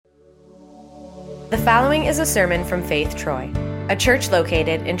The following is a sermon from Faith Troy, a church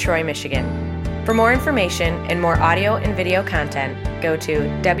located in Troy, Michigan. For more information and more audio and video content, go to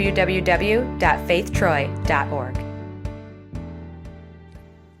www.faithtroy.org.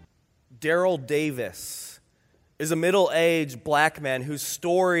 Daryl Davis is a middle-aged black man whose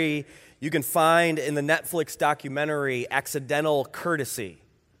story you can find in the Netflix documentary Accidental Courtesy.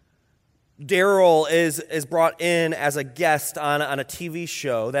 Daryl is brought in as a guest on a TV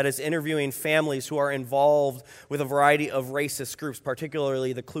show that is interviewing families who are involved with a variety of racist groups,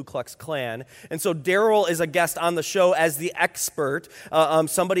 particularly the Ku Klux Klan. And so Daryl is a guest on the show as the expert,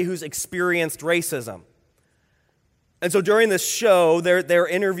 somebody who's experienced racism. And so during this show, they're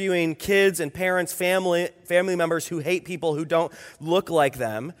interviewing kids and parents, family members who hate people who don't look like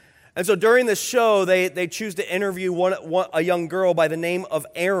them. And so during this show, they choose to interview a young girl by the name of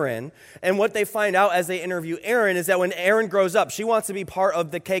Erin. And what they find out as they interview Erin is that when Erin grows up, she wants to be part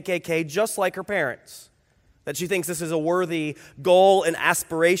of the KKK just like her parents. That she thinks this is a worthy goal and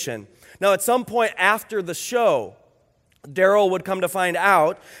aspiration. Now, at some point after the show, Daryl would come to find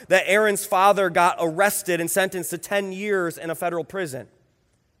out that Erin's father got arrested and sentenced to 10 years in a federal prison.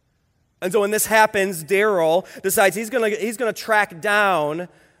 And so when this happens, Daryl decides he's going to track down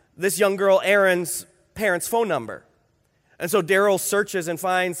this young girl, Erin's parents' phone number. And so Daryl searches and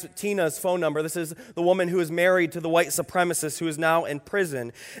finds Tina's phone number. This is the woman who is married to the white supremacist who is now in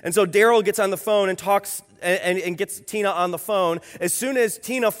prison. And so Daryl gets on the phone and talks and gets Tina on the phone. As soon as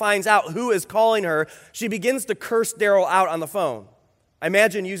Tina finds out who is calling her, she begins to curse Daryl out on the phone. I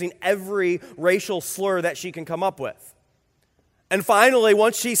imagine using every racial slur that she can come up with. And finally,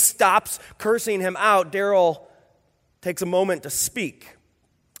 once she stops cursing him out, Daryl takes a moment to speak.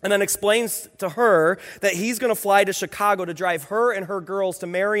 And then explains to her that he's going to fly to Chicago to drive her and her girls to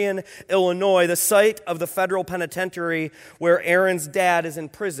Marion, Illinois, the site of the federal penitentiary where Erin's dad is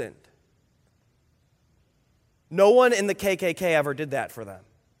imprisoned. No one in the KKK ever did that for them.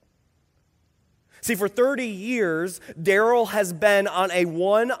 See, for 30 years, Daryl has been on a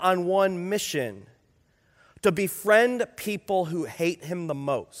one-on-one mission to befriend people who hate him the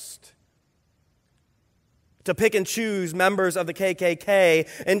most. To pick and choose members of the KKK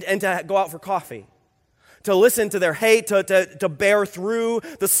and to go out for coffee. To listen to their hate, to bear through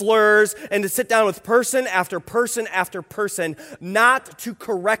the slurs, and to sit down with person after person after person, not to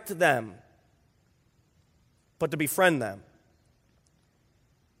correct them, but to befriend them.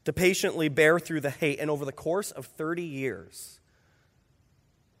 To patiently bear through the hate. And over the course of 30 years,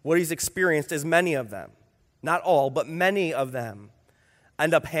 what he's experienced is many of them, not all, but many of them,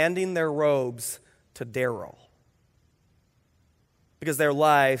 end up handing their robes to Daryl. Because their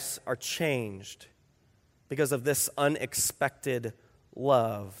lives are changed because of this unexpected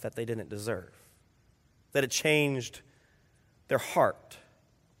love that they didn't deserve. That it changed their heart.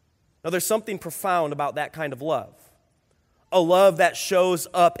 Now there's something profound about that kind of love. A love that shows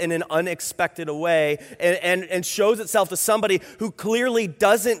up in an unexpected way and shows itself to somebody who clearly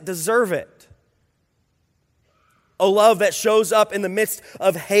doesn't deserve it. A love that shows up in the midst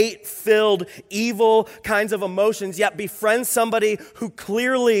of hate-filled, evil kinds of emotions, yet befriends somebody who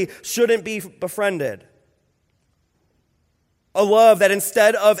clearly shouldn't be befriended. A love that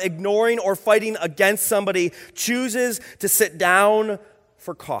instead of ignoring or fighting against somebody, chooses to sit down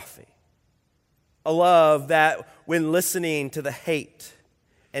for coffee. A love that, when listening to the hate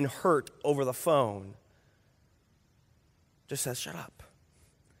and hurt over the phone, just says, "Shut up,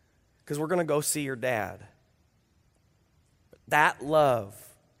 because we're going to go see your dad." That love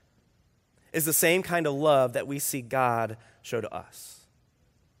is the same kind of love that we see God show to us.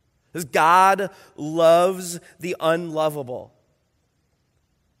 Because God loves the unlovable.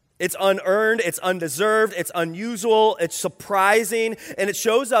 It's unearned, it's undeserved, it's unusual, it's surprising, and it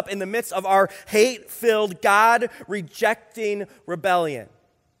shows up in the midst of our hate-filled, God-rejecting rebellion.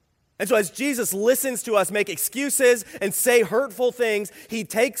 And so as Jesus listens to us make excuses and say hurtful things, he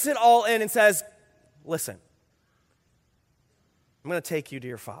takes it all in and says, "Listen, I'm going to take you to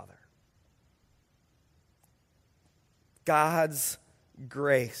your Father." God's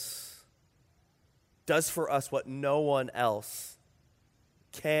grace does for us what no one else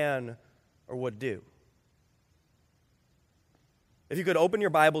can or would do. If you could open your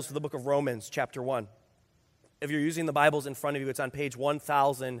Bibles to the book of Romans, chapter 1. If you're using the Bibles in front of you, it's on page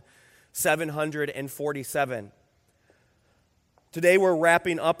 1747. Today we're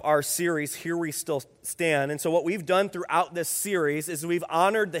wrapping up our series, Here We Still Stand. And so what we've done throughout this series is we've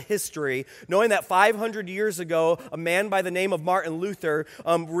honored the history, knowing that 500 years ago, a man by the name of Martin Luther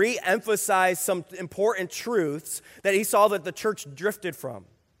re-emphasized some important truths that he saw that the church drifted from.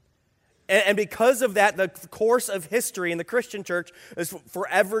 And because of that, the course of history in the Christian church is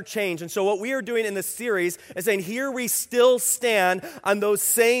forever changed. And so what we are doing in this series is saying, here we still stand on those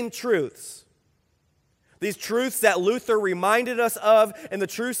same truths. These truths that Luther reminded us of and the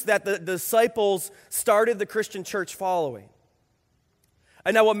truths that the disciples started the Christian church following.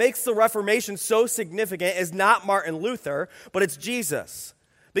 And now what makes the Reformation so significant is not Martin Luther, but it's Jesus.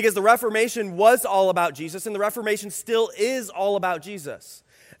 Because the Reformation was all about Jesus, and the Reformation still is all about Jesus.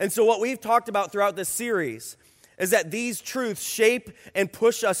 And so what we've talked about throughout this series is that these truths shape and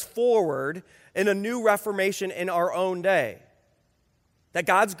push us forward in a new reformation in our own day. That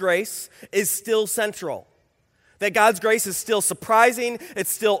God's grace is still central. That God's grace is still surprising.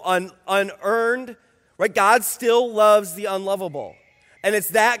 It's still unearned. Right? God still loves the unlovable. And it's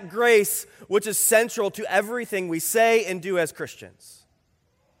that grace which is central to everything we say and do as Christians.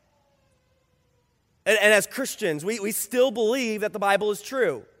 And as Christians, we still believe that the Bible is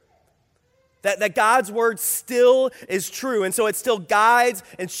true. That God's word still is true. And so it still guides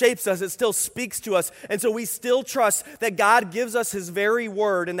and shapes us. It still speaks to us. And so we still trust that God gives us his very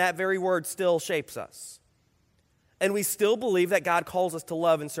word, and that very word still shapes us. And we still believe that God calls us to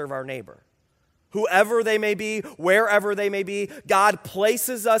love and serve our neighbor. Whoever they may be, wherever they may be, God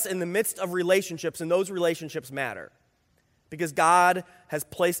places us in the midst of relationships, and those relationships matter. Because God has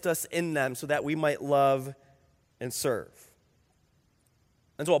placed us in them so that we might love and serve.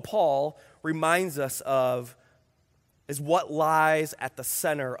 And so what Paul reminds us of is what lies at the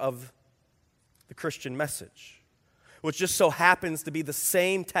center of the Christian message, which just so happens to be the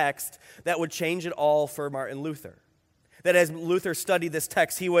same text that would change it all for Martin Luther. That as Luther studied this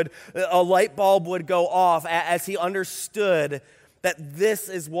text, a light bulb would go off as he understood that this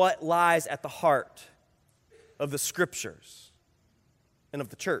is what lies at the heart of the Scriptures and of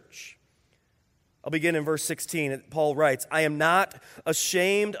the church. I'll begin in verse 16. Paul writes, I am not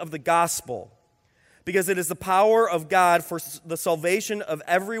ashamed of the gospel, because it is the power of God for the salvation of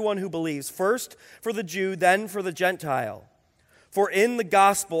everyone who believes, first for the Jew, then for the Gentile. For in the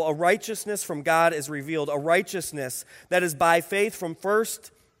gospel a righteousness from God is revealed, a righteousness that is by faith from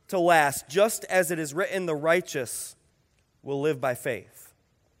first to last, just as it is written, the righteous will live by faith.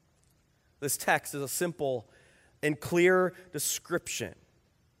 This text is a simple and clear description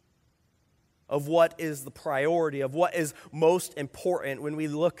of what is the priority, of what is most important when we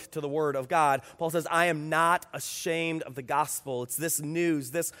look to the Word of God. Paul says, I am not ashamed of the gospel. It's this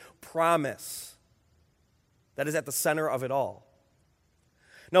news, this promise that is at the center of it all.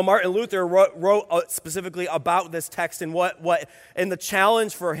 Now, Martin Luther wrote specifically about this text and and the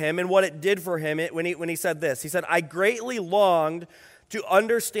challenge for him and what it did for him when he said this. He said, I greatly longed to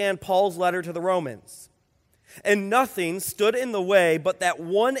understand Paul's letter to the Romans. And nothing stood in the way but that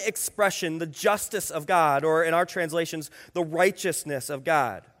one expression, the justice of God, or in our translations, the righteousness of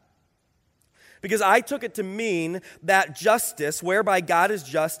God. Because I took it to mean that justice, whereby God is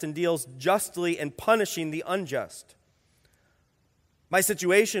just and deals justly in punishing the unjust. My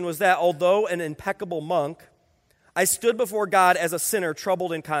situation was that, although an impeccable monk, I stood before God as a sinner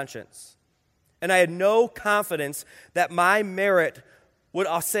troubled in conscience, and I had no confidence that my merit would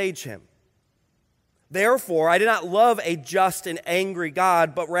assuage him. Therefore, I did not love a just and angry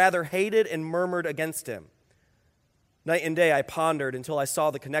God, but rather hated and murmured against him. Night and day I pondered until I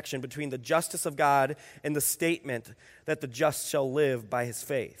saw the connection between the justice of God and the statement that the just shall live by his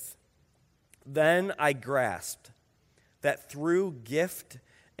faith. Then I grasped that through gift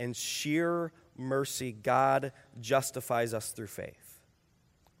and sheer mercy, God justifies us through faith.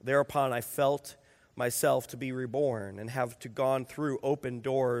 Thereupon I felt myself to be reborn and have to gone through open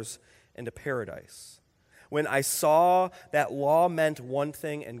doors into paradise. When I saw that law meant one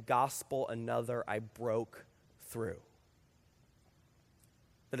thing and gospel another, I broke through.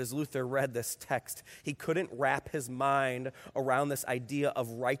 That as Luther read this text, he couldn't wrap his mind around this idea of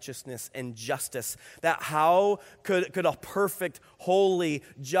righteousness and justice. That how could a perfect, holy,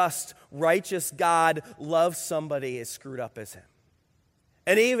 just, righteous God love somebody as screwed up as him?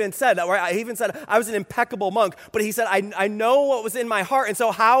 And he even said that, right? He even said, I was an impeccable monk, but he said, I know what was in my heart, and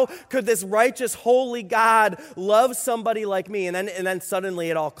so how could this righteous, holy God love somebody like me? And then suddenly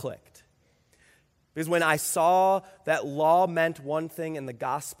it all clicked. Because when I saw that law meant one thing and the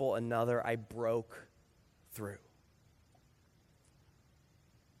gospel another, I broke through.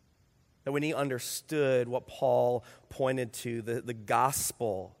 And when he understood what Paul pointed to, the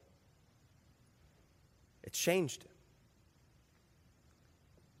gospel, it changed him.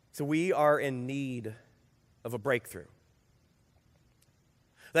 So we are in need of a breakthrough.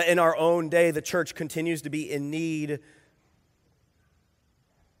 That in our own day, the church continues to be in need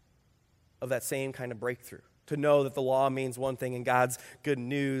of that same kind of breakthrough. To know that the law means one thing and God's good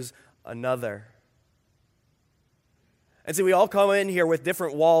news another. And see, we all come in here with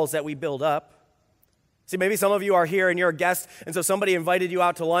different walls that we build up. See, maybe some of you are here and you're a guest, and so somebody invited you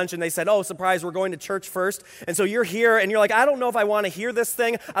out to lunch and they said, oh, surprise, we're going to church first. And so you're here and you're like, I don't know if I want to hear this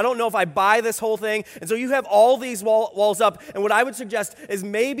thing. I don't know if I buy this whole thing. And so you have all these walls up. And what I would suggest is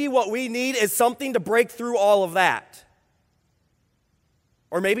maybe what we need is something to break through all of that.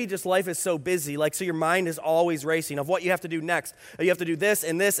 Or maybe just life is so busy, so your mind is always racing of what you have to do next. You have to do this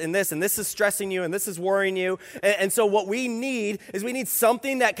and this and this, and this is stressing you and this is worrying you. And so what we need is we need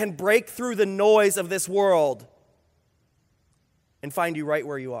something that can break through the noise of this world and find you right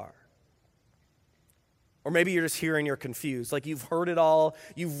where you are. Or maybe you're just here and you're confused. You've heard it all,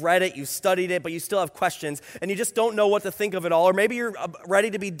 you've read it, you've studied it, but you still have questions, and you just don't know what to think of it all. Or maybe you're ready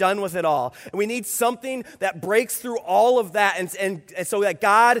to be done with it all. And we need something that breaks through all of that and so that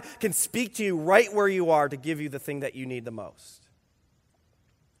God can speak to you right where you are to give you the thing that you need the most.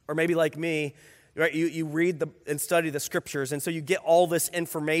 Or maybe like me, right, you read and study the scriptures, and so you get all this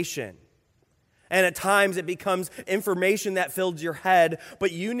information. And at times it becomes information that fills your head,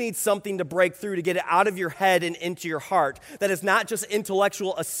 but you need something to break through to get it out of your head and into your heart. That is not just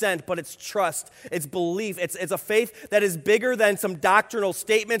intellectual assent, but it's trust, it's belief. It's a faith that is bigger than some doctrinal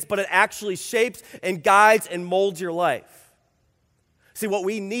statements, but it actually shapes and guides and molds your life. See, what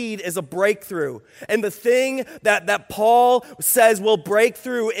we need is a breakthrough. And the thing that Paul says will break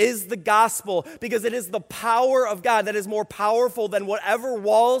through is the gospel, because it is the power of God that is more powerful than whatever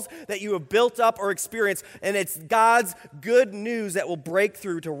walls that you have built up or experienced. And it's God's good news that will break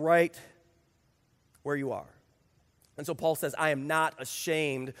through to right where you are. And so Paul says, I am not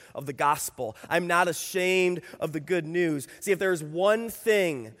ashamed of the gospel. I'm not ashamed of the good news. See, if there's one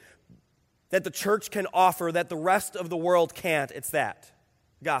thing that the church can offer that the rest of the world can't, it's that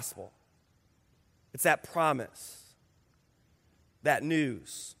gospel. It's that promise, that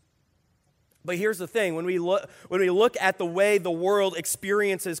news. But here's the thing, when we look at the way the world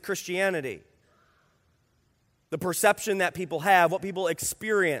experiences Christianity, the perception that people have, what people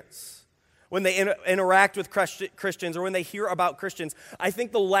experience when they interact with Christians or when they hear about Christians, I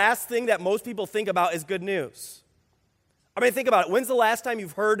think the last thing that most people think about is good news. I mean, think about it. When's the last time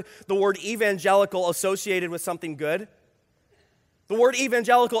you've heard the word evangelical associated with something good? The word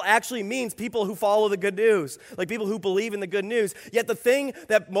evangelical actually means people who follow the good news, like people who believe in the good news. Yet the thing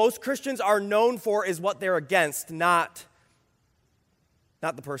that most Christians are known for is what they're against, not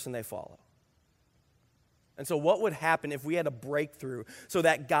the person they follow. And so what would happen if we had a breakthrough so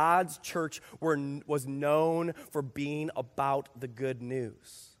that God's church was known for being about the good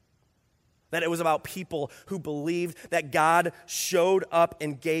news? That it was about people who believed that God showed up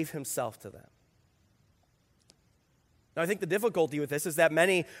and gave himself to them. Now, I think the difficulty with this is that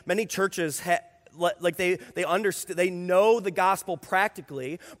many churches they know the gospel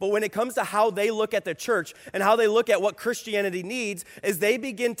practically, but when it comes to how they look at the church and how they look at what Christianity needs, is they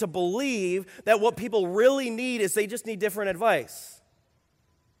begin to believe that what people really need is they just need different advice.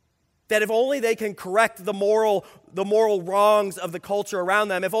 That if only they can correct the moral wrongs of the culture around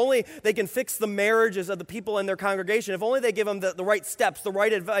them, if only they can fix the marriages of the people in their congregation, if only they give them the right steps, the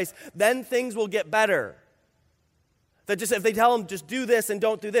right advice, then things will get better. That just if they tell them just do this and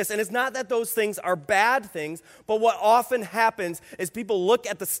don't do this. And it's not that those things are bad things, but what often happens is people look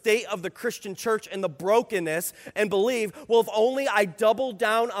at the state of the Christian church and the brokenness and believe, well, if only I double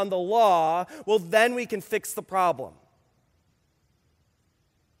down on the law, well, then we can fix the problem.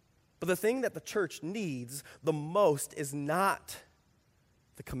 But the thing that the church needs the most is not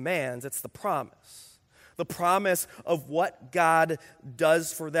the commands, it's the promise. The promise of what God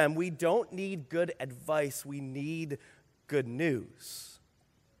does for them. We don't need good advice, we need good news.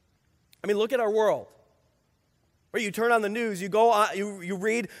 I mean, look at our world. Right, you turn on the news, you go on, you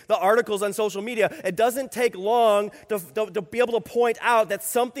read the articles on social media. It doesn't take long to be able to point out that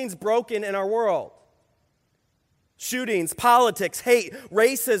something's broken in our world. Shootings, politics, hate,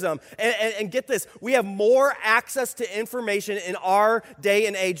 racism. And get this, we have more access to information in our day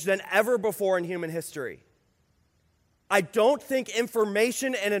and age than ever before in human history. I don't think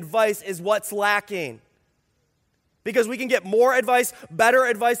information and advice is what's lacking. Because we can get more advice, better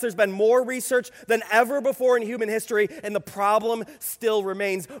advice. There's been more research than ever before in human history, and the problem still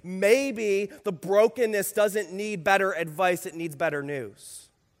remains. Maybe the brokenness doesn't need better advice, it needs better news.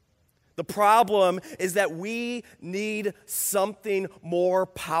 The problem is that we need something more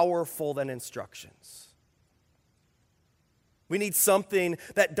powerful than instructions. We need something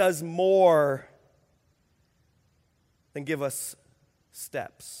that does more than give us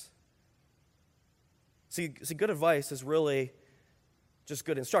steps. See, good advice is really just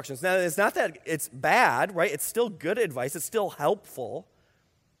good instructions. Now, it's not that it's bad, right? It's still good advice. It's still helpful.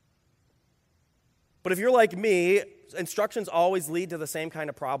 But if you're like me, instructions always lead to the same kind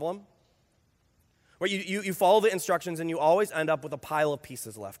of problem. Where you follow the instructions and you always end up with a pile of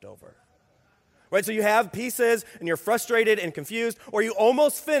pieces left over. Right, so you have pieces and you're frustrated and confused, or you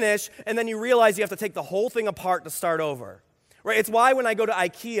almost finish and then you realize you have to take the whole thing apart to start over. Right, it's why when I go to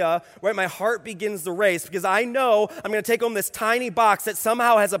IKEA, right, my heart begins to race because I know I'm going to take home this tiny box that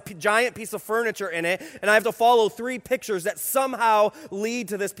somehow has a giant piece of furniture in it, and I have to follow 3 pictures that somehow lead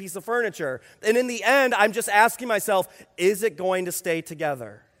to this piece of furniture. And in the end, I'm just asking myself, is it going to stay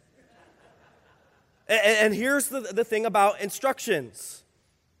together? And here's the thing about instructions.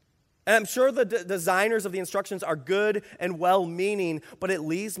 And I'm sure the designers of the instructions are good and well-meaning, but it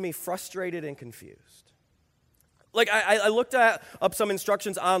leaves me frustrated and confused. Like, I looked up some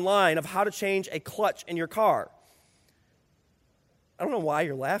instructions online of how to change a clutch in your car. I don't know why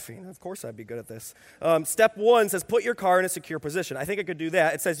you're laughing. Of course I'd be good at this. Step 1 says, put your car in a secure position. I think I could do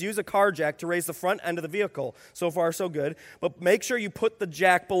that. It says, use a car jack to raise the front end of the vehicle. So far, so good. But make sure you put the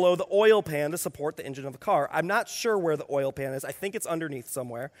jack below the oil pan to support the engine of the car. I'm not sure where the oil pan is. I think it's underneath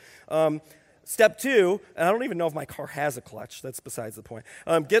somewhere. Step 2, and I don't even know if my car has a clutch. That's besides the point.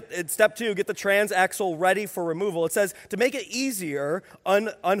 Step 2, get the transaxle ready for removal. It says, to make it easier,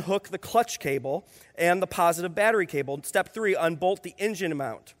 unhook the clutch cable and the positive battery cable. Step 3, unbolt the engine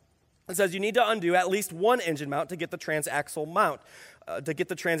mount. It says you need to undo at least one engine mount to get the transaxle mount.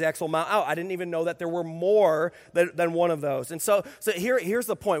 Out. I didn't even know that there were more than one of those. And so here's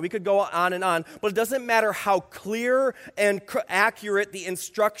the point. We could go on and on, but it doesn't matter how clear and accurate the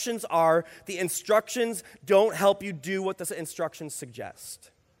instructions are. The instructions don't help you do what the instructions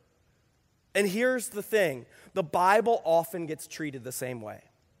suggest. And here's the thing. The Bible often gets treated the same way.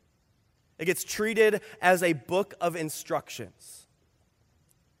 It gets treated as a book of instructions.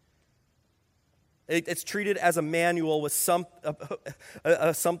 It's treated as a manual with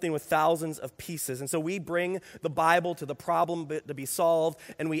something with thousands of pieces. And so we bring the Bible to the problem to be solved,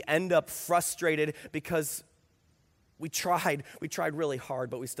 and we end up frustrated because we tried really hard,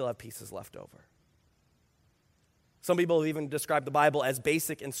 but we still have pieces left over. Some people have even described the Bible as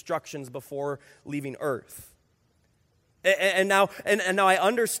basic instructions before leaving earth. And now I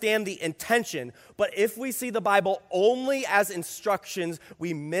understand the intention, but if we see the Bible only as instructions,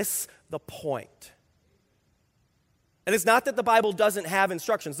 we miss the point. And it's not that the Bible doesn't have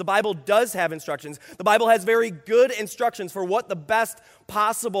instructions. The Bible does have instructions. The Bible has very good instructions for what the best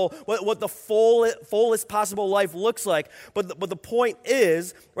possible, what the fullest possible life looks like. But the point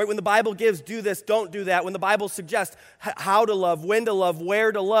is, right, when the Bible gives do this, don't do that, when the Bible suggests how to love, when to love,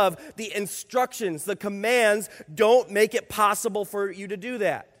 where to love, the instructions, the commands don't make it possible for you to do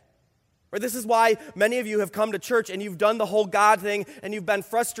that. Right, this is why many of you have come to church and you've done the whole God thing and you've been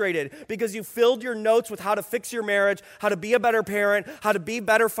frustrated because you filled your notes with how to fix your marriage, how to be a better parent, how to be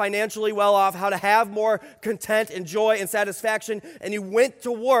better financially well off, how to have more content and joy and satisfaction, and you went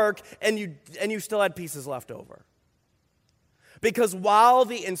to work and you still had pieces left over. Because while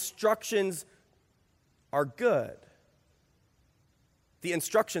the instructions are good, the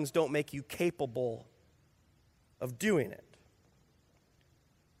instructions don't make you capable of doing it.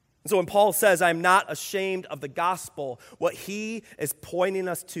 And so when Paul says, I'm not ashamed of the gospel, what he is pointing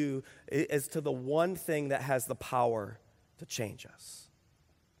us to is to the one thing that has the power to change us.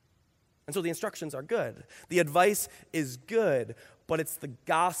 And so the instructions are good. The advice is good, but it's the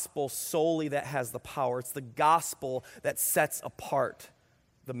gospel solely that has the power. It's the gospel that sets apart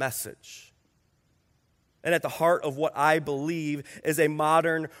the message. And at the heart of what I believe is a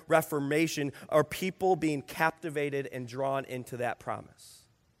modern reformation are people being captivated and drawn into that promise.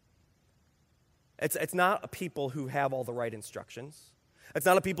 It's not a people who have all the right instructions. It's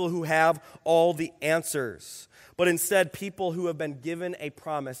not a people who have all the answers, but instead people who have been given a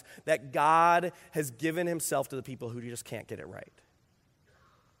promise that God has given himself to the people who just can't get it right.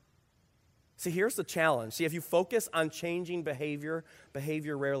 See, here's the challenge. See, if you focus on changing behavior,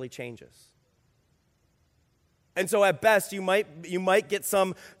 behavior rarely changes. And so at best, you might get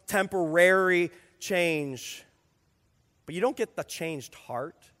some temporary change, but you don't get the changed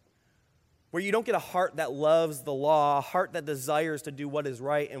heart. Where you don't get a heart that loves the law, a heart that desires to do what is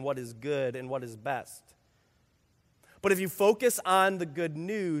right and what is good and what is best. But if you focus on the good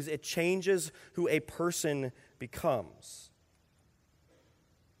news, it changes who a person becomes.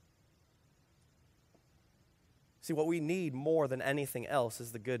 See, what we need more than anything else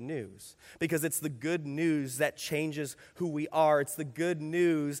is the good news. Because it's the good news that changes who we are. It's the good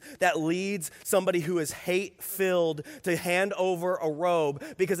news that leads somebody who is hate-filled to hand over a robe.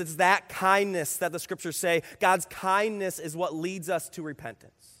 Because it's that kindness that the scriptures say, God's kindness is what leads us to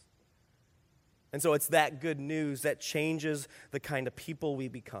repentance. And so it's that good news that changes the kind of people we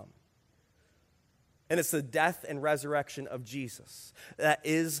become. And it's the death and resurrection of Jesus. That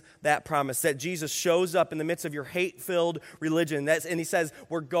is that promise, that Jesus shows up in the midst of your hate-filled religion. And he says,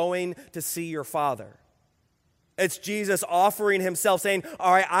 we're going to see your Father. It's Jesus offering himself, saying,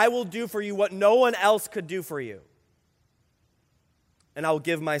 all right, I will do for you what no one else could do for you. And I will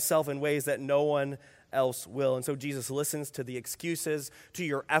give myself in ways that no one else will. And so Jesus listens to the excuses, to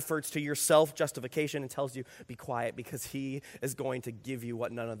your efforts, to your self-justification, and tells you, be quiet, because he is going to give you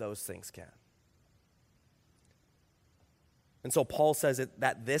what none of those things can. And so Paul says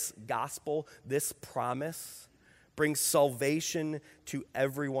that this gospel, this promise, brings salvation to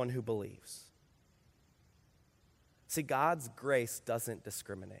everyone who believes. See, God's grace doesn't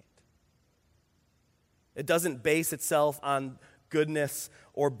discriminate. It doesn't base itself on goodness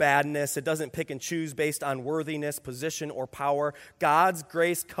or badness. It doesn't pick and choose based on worthiness, position, or power. God's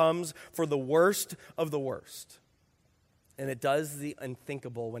grace comes for the worst of the worst. And it does the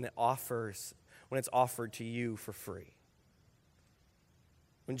unthinkable when it's offered to you for free.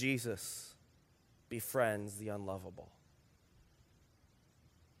 When Jesus befriends the unlovable.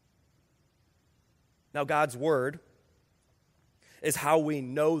 Now, God's word is how we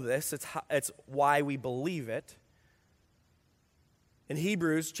know this. It's why we believe it. In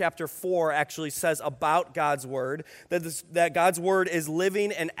Hebrews chapter 4 actually says about God's word that God's word is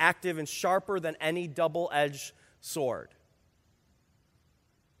living and active and sharper than any double-edged sword.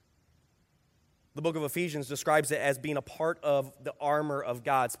 The book of Ephesians describes it as being a part of the armor of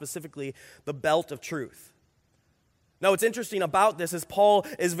God, specifically the belt of truth. Now, what's interesting about this is Paul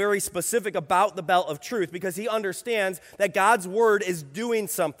is very specific about the belt of truth because he understands that God's word is doing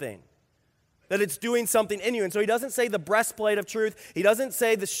something, that it's doing something in you. And so he doesn't say the breastplate of truth, he doesn't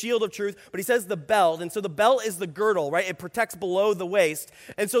say the shield of truth, but he says the belt. And so the belt is the girdle, right? It protects below the waist.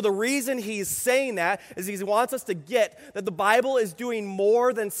 And so the reason he's saying that is he wants us to get that the Bible is doing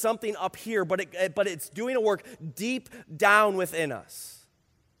more than something up here, but it's doing a work deep down within us.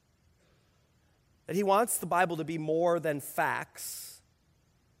 That he wants the Bible to be more than facts,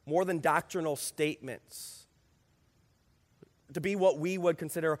 more than doctrinal statements, to be what we would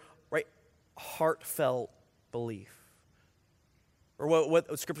consider, right, heartfelt belief. Or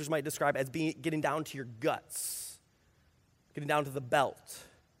what scriptures might describe as getting down to your guts, getting down to the belt.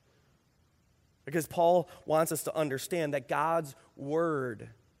 Because Paul wants us to understand that God's word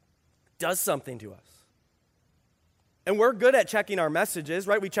does something to us. And we're good at checking our messages,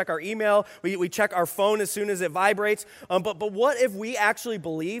 right? We check our email, we check our phone as soon as it vibrates. But what if we actually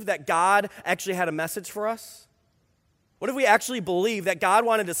believe that God actually had a message for us? What if we actually believe that God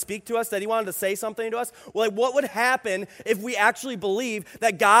wanted to speak to us, that he wanted to say something to us? Well, what would happen if we actually believe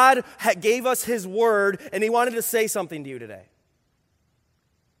that God gave us his word and he wanted to say something to you today?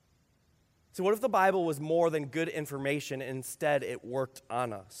 So what if the Bible was more than good information and instead it worked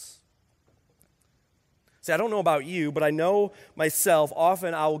on us? See, I don't know about you, but I know myself,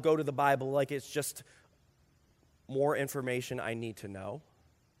 often I will go to the Bible like it's just more information I need to know.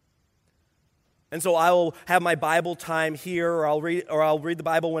 And so I will have my Bible time here, or I'll read the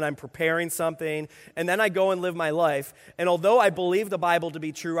Bible when I'm preparing something, and then I go and live my life. And although I believe the Bible to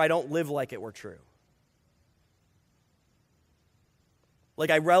be true, I don't live like it were true.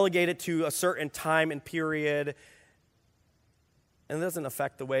 Like I relegate it to a certain time and period, and it doesn't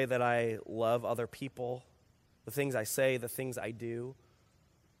affect the way that I love other people, the things I say, the things I do.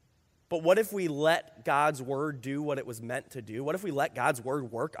 But what if we let God's word do what it was meant to do? What if we let God's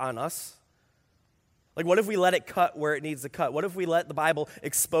word work on us? Like, what if we let it cut where it needs to cut? What if we let the Bible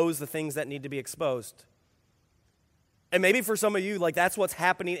expose the things that need to be exposed? And maybe for some of you, like, that's what's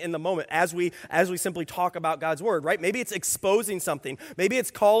happening in the moment as we simply talk about God's word, right? Maybe it's exposing something. Maybe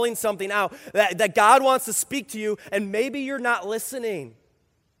it's calling something out that God wants to speak to you, and maybe you're not listening.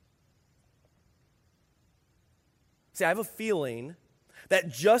 See, I have a feeling that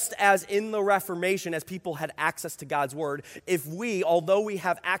just as in the Reformation, as people had access to God's word, although we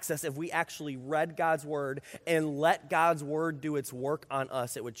have access, if we actually read God's word and let God's word do its work on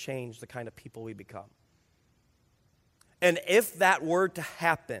us, it would change the kind of people we become. And if that were to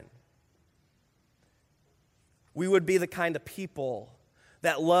happen, we would be the kind of people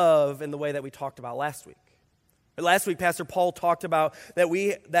that love in the way that we talked about last week. Last week, Pastor Paul talked about that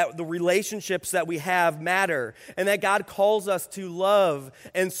the relationships that we have matter and that God calls us to love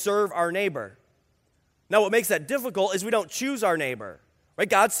and serve our neighbor. Now, what makes that difficult is we don't choose our neighbor, right?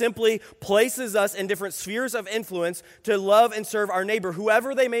 God simply places us in different spheres of influence to love and serve our neighbor,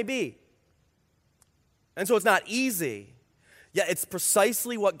 whoever they may be. And so it's not easy. Yet it's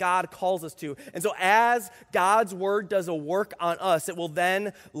precisely what God calls us to. And so as God's word does a work on us, it will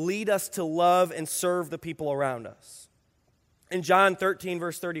then lead us to love and serve the people around us. In John 13,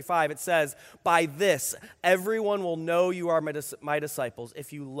 verse 35, it says, "By this, everyone will know you are my disciples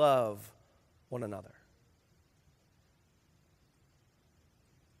if you love one another."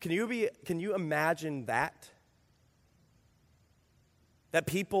 Can you imagine that? That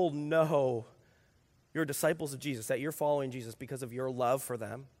people know you're disciples of Jesus, that you're following Jesus because of your love for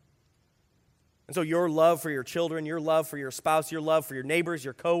them. And so your love for your children, your love for your spouse, your love for your neighbors,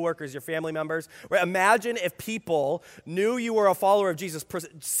 your coworkers, your family members. Right? Imagine if people knew you were a follower of Jesus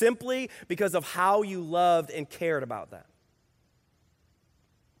simply because of how you loved and cared about them.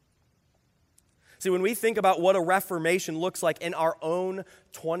 See, when we think about what a reformation looks like in our own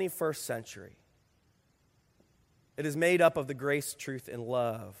 21st century, it is made up of the grace, truth, and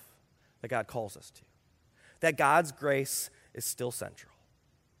love that God calls us to. That God's grace is still central.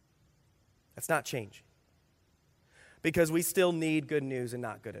 That's not changing. Because we still need good news and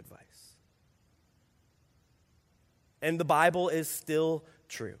not good advice. And the Bible is still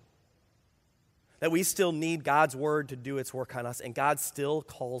true. That we still need God's word to do its work on us, and God still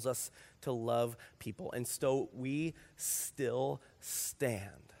calls us to love people. And so we still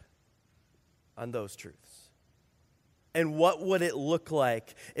stand on those truths. And what would it look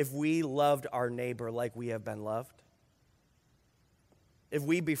like if we loved our neighbor like we have been loved? If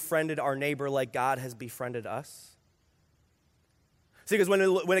we befriended our neighbor like God has befriended us? See, because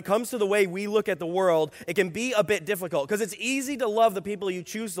when it comes to the way we look at the world, it can be a bit difficult. Because it's easy to love the people you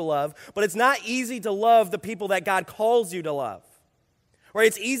choose to love, but it's not easy to love the people that God calls you to love. Right?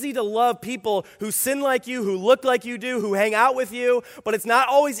 It's easy to love people who sin like you, who look like you do, who hang out with you, but it's not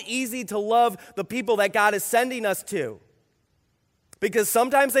always easy to love the people that God is sending us to. Because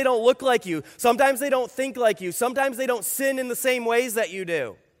sometimes they don't look like you, sometimes they don't think like you, sometimes they don't sin in the same ways that you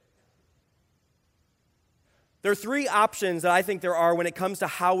do. There are three options that I think there are when it comes to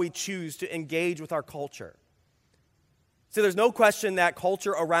how we choose to engage with our culture. See, there's no question that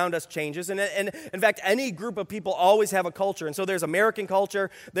culture around us changes. And in fact, any group of people always have a culture. And so there's American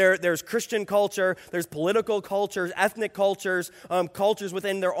culture, there's Christian culture, there's political cultures, ethnic cultures, cultures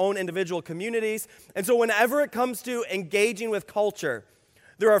within their own individual communities. And so whenever it comes to engaging with culture,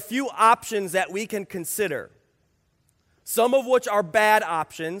 there are a few options that we can consider. Some of which are bad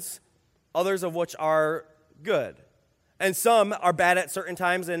options, others of which are good. And some are bad at certain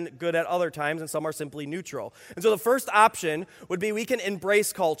times and good at other times, and some are simply neutral. And so the first option would be we can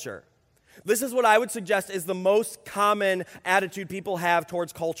embrace culture. This is what I would suggest is the most common attitude people have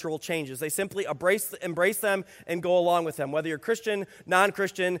towards cultural changes. They simply embrace them and go along with them. Whether you're Christian,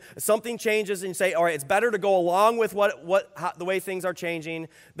 non-Christian, something changes and you say, all right, it's better to go along with the way things are changing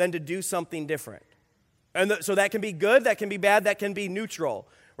than to do something different. And so that can be good, that can be bad, that can be neutral.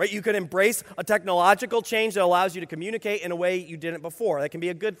 Right? You can embrace a technological change that allows you to communicate in a way you didn't before. That can be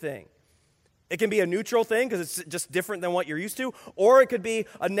a good thing. It can be a neutral thing because it's just different than what you're used to, or it could be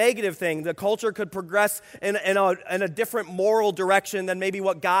a negative thing. The culture could progress in a different moral direction than maybe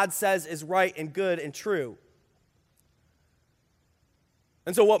what God says is right and good and true.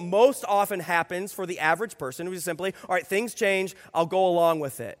 And so what most often happens for the average person is simply, all right, things change, I'll go along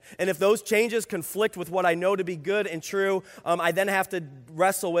with it. And if those changes conflict with what I know to be good and true, I then have to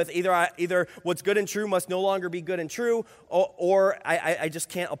wrestle with either what's good and true must no longer be good and true, or I just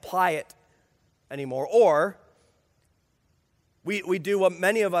can't apply it anymore. Or we do what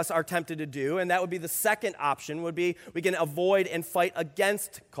many of us are tempted to do, and that would be the second option, would be we can avoid and fight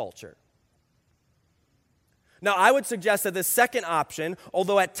against culture. Now, I would suggest that the second option,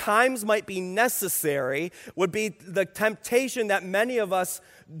 although at times might be necessary, would be the temptation that many of us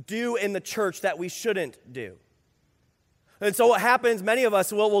do in the church that we shouldn't do. And so what happens, many of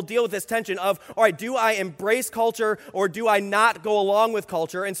us will deal with this tension of, all right, do I embrace culture or do I not go along with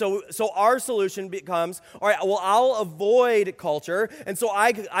culture? And so our solution becomes, all right, well, I'll avoid culture. And so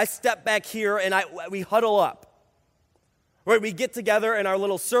I step back here and we huddle up. Right, we get together in our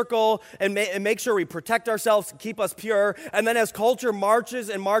little circle and make sure we protect ourselves, keep us pure. And then as culture marches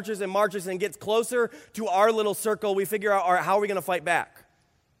and marches and marches and gets closer to our little circle, we figure out, all right, how are we going to fight back?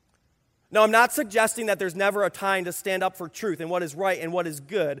 Now, I'm not suggesting that there's never a time to stand up for truth and what is right and what is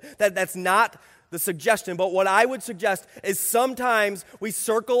good. That's not the suggestion. But what I would suggest is sometimes we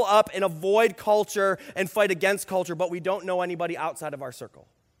circle up and avoid culture and fight against culture, but we don't know anybody outside of our circle.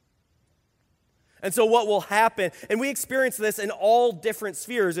 And so what will happen, and we experience this in all different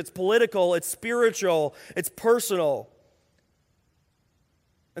spheres. It's political, it's spiritual, it's personal.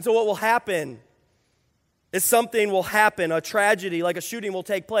 And so what will happen is something will happen, a tragedy like a shooting will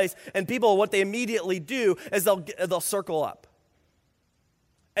take place, and people, what they immediately do is they'll circle up.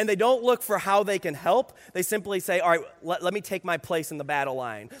 And they don't look for how they can help. They simply say, all right, let me take my place in the battle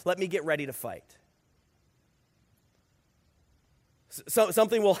line. Let me get ready to fight. Now, I'm not suggesting that there's never a time to stand up for truth and what is right and what is good. That's not the suggestion. But what I would suggest is sometimes we circle up and avoid culture and fight against culture, but we don't know anybody outside of our circle. And so what will happen is something will happen, a tragedy like a shooting will take place, and people, what they immediately do is they'll circle up. And they don't look for how they can help. They simply say, all right, let me take my place in the battle line. Let me get ready to fight. So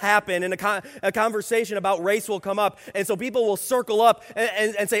something will happen, and a conversation about race will come up, and so people will circle up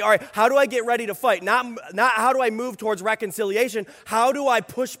and say, all right, how do I get ready to fight? Not how do I move towards reconciliation, how do I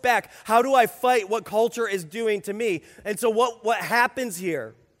push back? How do I fight what culture is doing to me? And so what happens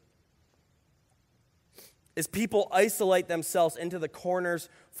here is people isolate themselves into the corners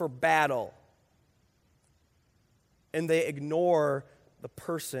for battle, and they ignore the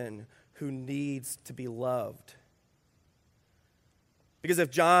person who needs to be loved. Because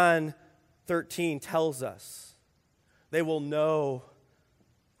if John 13 tells us they will know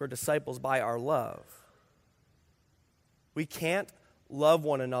we're disciples by our love, we can't love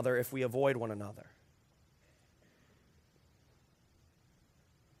one another if we avoid one another.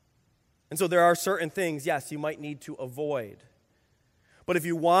 And so there are certain things, yes, you might need to avoid. But if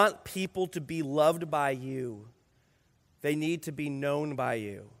you want people to be loved by you, they need to be known by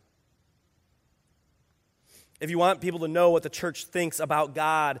you. If you want people to know what the church thinks about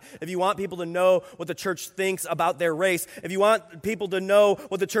God, if you want people to know what the church thinks about their race, if you want people to know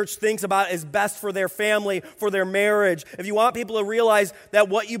what the church thinks about is best for their family, for their marriage, if you want people to realize that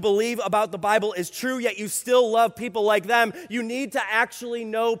what you believe about the Bible is true, yet you still love people like them, you need to actually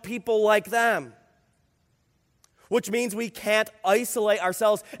know people like them. Which means we can't isolate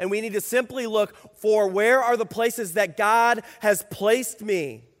ourselves, and we need to simply look for where are the places that God has placed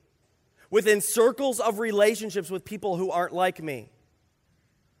me within circles of relationships with people who aren't like me.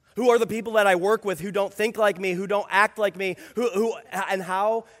 Who are the people that I work with who don't think like me, who don't act like me, and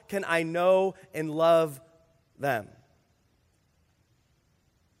how can I know and love them?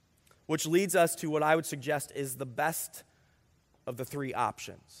 Which leads us to what I would suggest is the best of the three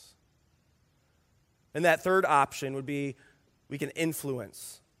options. And that third option would be we can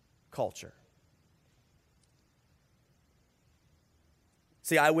influence culture.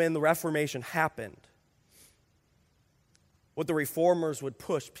 See, when the Reformation happened, what the reformers would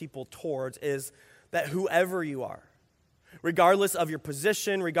push people towards is that whoever you are, regardless of your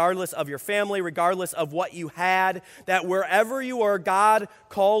position, regardless of your family, regardless of what you had, that wherever you are, God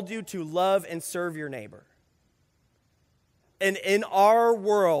called you to love and serve your neighbor. And in our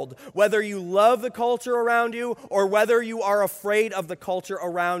world, whether you love the culture around you or whether you are afraid of the culture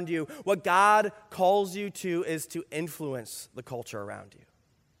around you, what God calls you to is to influence the culture around you.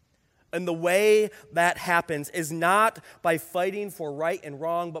 And the way that happens is not by fighting for right and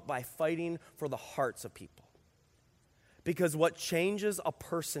wrong, but by fighting for the hearts of people. Because what changes a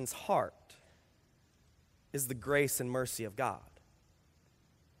person's heart is the grace and mercy of God.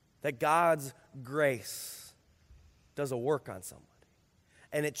 That God's grace does a work on somebody.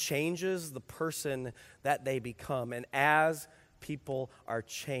 And it changes the person that they become. And as people are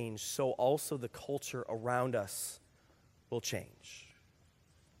changed, so also the culture around us will change.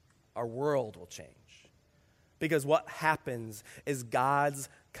 Our world will change. Because what happens is God's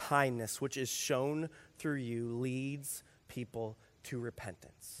kindness, which is shown through you, leads people to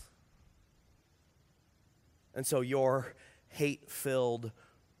repentance. And so your hate-filled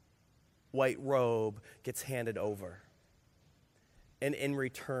white robe gets handed over. And in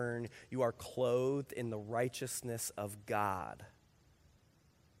return, you are clothed in the righteousness of God.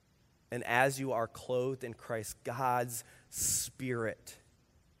 And as you are clothed in Christ, God's Spirit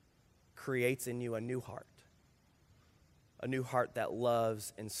creates in you a new heart that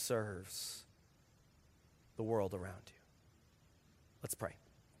loves and serves the world around you. Let's pray.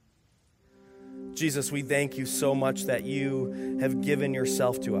 Jesus, we thank you so much that you have given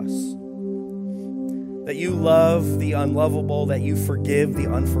yourself to us, that you love the unlovable, that you forgive the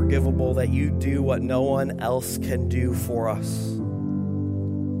unforgivable, that you do what no one else can do for us.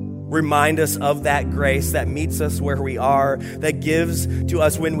 Remind us of that grace that meets us where we are, that gives to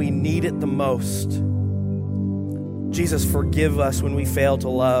us when we need it the most. Jesus, forgive us when we fail to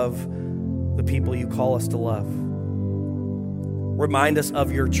love the people you call us to love. Remind us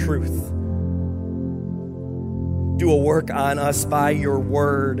of your truth. Do a work on us by your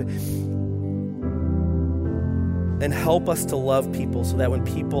word. And help us to love people so that when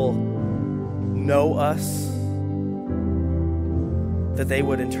people know us, that they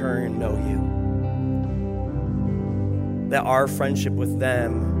would in turn know you. That our friendship with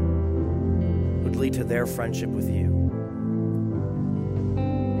them would lead to their friendship with you.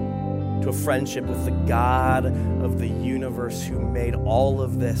 To a friendship with the God of the universe who made all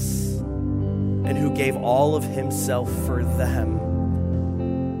of this and who gave all of himself for them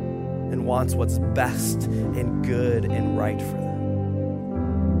and wants what's best and good and right for them.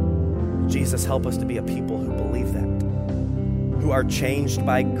 Jesus, help us to be a people who believe that, who are changed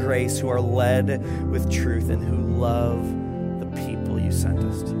by grace, who are led with truth, and who love the people you sent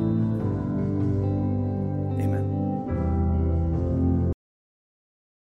us to.